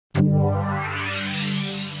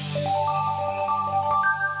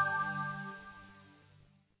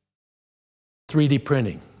3D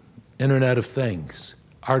printing, Internet of Things,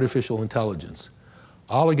 artificial intelligence,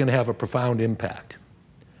 all are going to have a profound impact.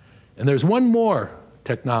 And there's one more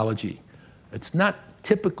technology. It's not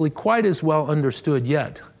typically quite as well understood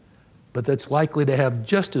yet, but that's likely to have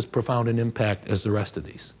just as profound an impact as the rest of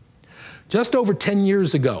these. Just over 10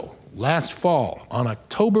 years ago, last fall, on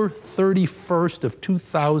October 31st of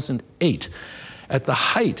 2008, at the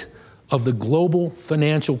height of the global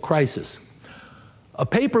financial crisis, a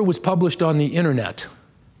paper was published on the internet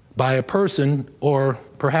by a person, or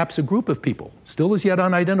perhaps a group of people, still as yet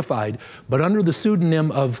unidentified, but under the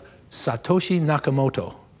pseudonym of Satoshi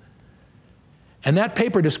Nakamoto. And that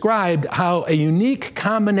paper described how a unique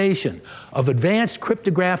combination of advanced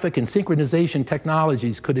cryptographic and synchronization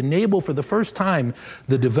technologies could enable for the first time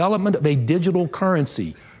the development of a digital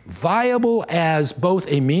currency viable as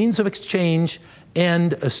both a means of exchange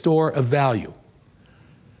and a store of value.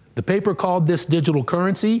 The paper called this digital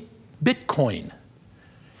currency Bitcoin.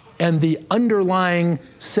 And the underlying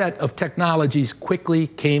set of technologies quickly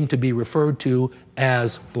came to be referred to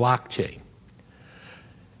as blockchain.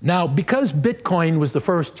 Now, because Bitcoin was the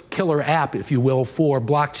first killer app, if you will, for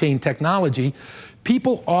blockchain technology,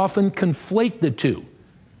 people often conflate the two,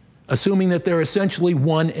 assuming that they're essentially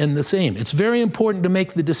one and the same. It's very important to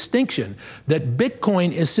make the distinction that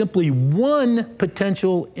Bitcoin is simply one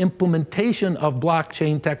potential implementation of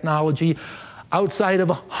blockchain technology outside of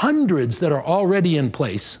hundreds that are already in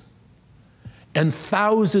place and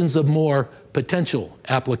thousands of more potential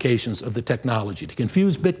applications of the technology. To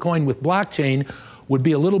confuse Bitcoin with blockchain would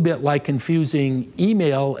be a little bit like confusing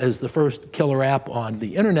email as the first killer app on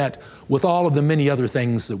the internet with all of the many other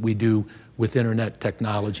things that we do with internet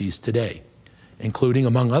technologies today, including,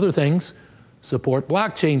 among other things, support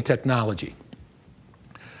blockchain technology.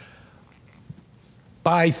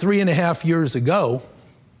 By 3.5 years ago,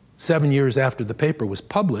 7 years after the paper was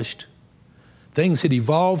published, things had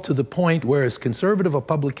evolved to the point where as conservative a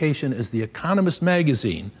publication as The Economist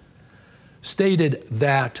magazine stated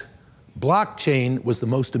that blockchain was the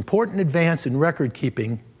most important advance in record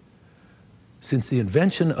keeping since the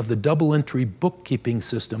invention of the double-entry bookkeeping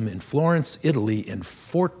system in Florence, Italy in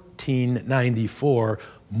 1494,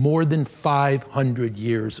 more than 500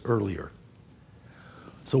 years earlier.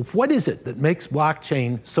 So what is it that makes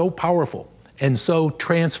blockchain so powerful and so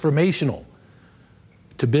transformational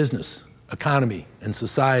to business, economy, and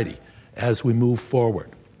society as we move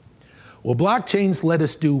forward? Well, blockchains let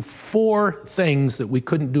us do 4 things that we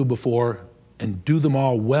couldn't do before and do them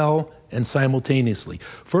all well and simultaneously.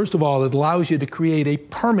 First of all, it allows you to create a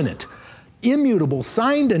permanent, immutable,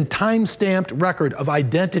 signed and time-stamped record of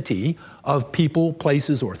identity of people,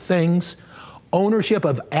 places, or things, ownership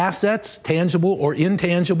of assets, tangible or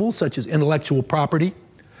intangible, such as intellectual property,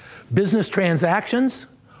 business transactions,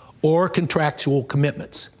 or contractual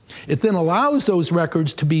commitments. It then allows those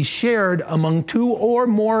records to be shared among 2 or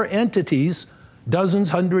more entities, dozens,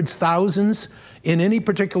 hundreds, thousands, in any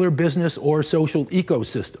particular business or social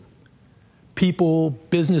ecosystem. People,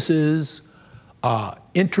 businesses,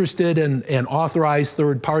 interested and authorized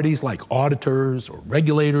third parties like auditors or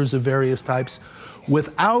regulators of various types,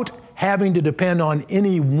 without having to depend on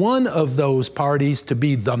any one of those parties to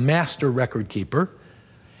be the master record keeper,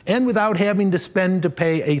 and without having to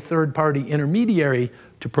pay a third-party intermediary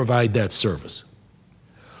to provide that service.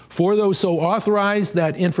 For those so authorized,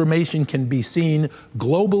 that information can be seen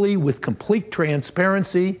globally with complete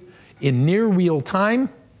transparency in near real time.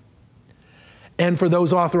 And for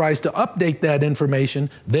those authorized to update that information,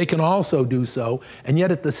 they can also do so. And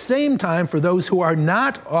yet at the same time, for those who are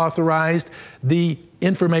not authorized, the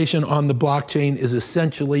information on the blockchain is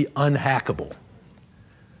essentially unhackable.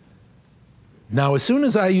 Now, as soon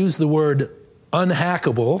as I use the word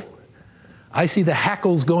unhackable, I see the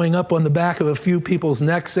hackles going up on the back of a few people's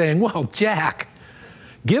necks saying, well, Jack,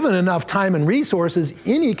 given enough time and resources,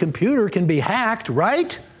 any computer can be hacked,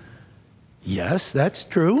 right? Yes, that's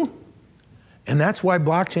true. And that's why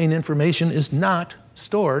blockchain information is not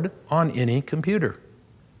stored on any computer.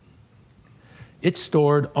 It's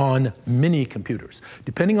stored on many computers.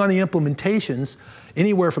 Depending on the implementations,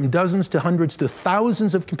 anywhere from dozens to hundreds to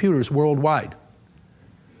thousands of computers worldwide,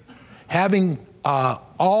 having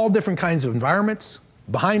all different kinds of environments,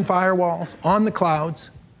 behind firewalls, on the clouds.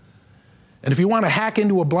 And if you want to hack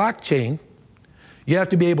into a blockchain, you have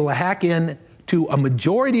to be able to hack in to a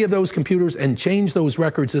majority of those computers and change those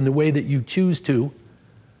records in the way that you choose to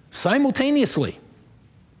simultaneously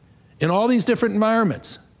in all these different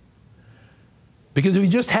environments. Because if you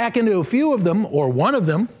just hack into a few of them or one of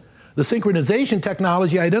them, The synchronization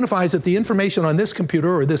technology identifies that the information on this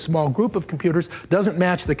computer or this small group of computers doesn't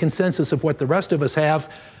match the consensus of what the rest of us have.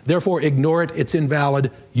 Therefore, ignore it. It's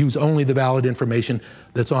invalid. Use only the valid information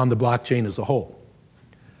that's on the blockchain as a whole.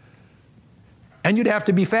 And you'd have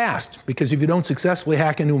to be fast, because if you don't successfully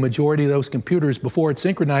hack into a majority of those computers before it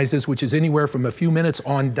synchronizes, which is anywhere from a few minutes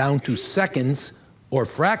on down to seconds or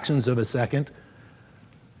fractions of a second,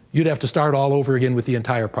 you'd have to start all over again with the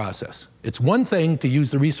entire process. It's one thing to use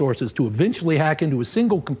the resources to eventually hack into a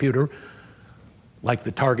single computer, like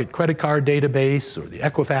the Target credit card database or the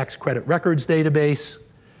Equifax credit records database.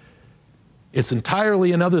 It's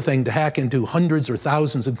entirely another thing to hack into hundreds or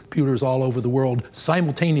thousands of computers all over the world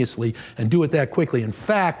simultaneously and do it that quickly. In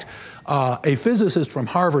fact, a physicist from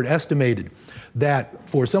Harvard estimated that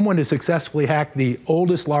for someone to successfully hack the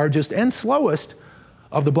oldest, largest, and slowest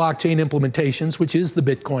of the blockchain implementations, which is the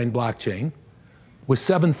Bitcoin blockchain, with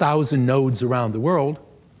 7,000 nodes around the world,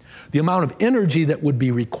 the amount of energy that would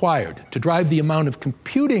be required to drive the amount of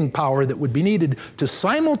computing power that would be needed to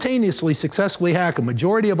simultaneously successfully hack a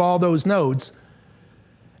majority of all those nodes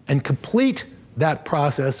and complete that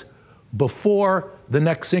process before the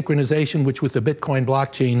next synchronization, which with the Bitcoin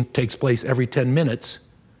blockchain takes place every 10 minutes,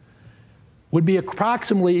 would be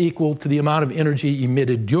approximately equal to the amount of energy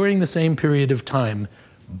emitted during the same period of time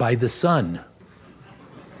by the sun.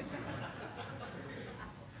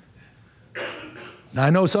 Now, I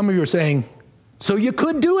know some of you are saying, so you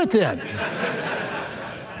could do it then.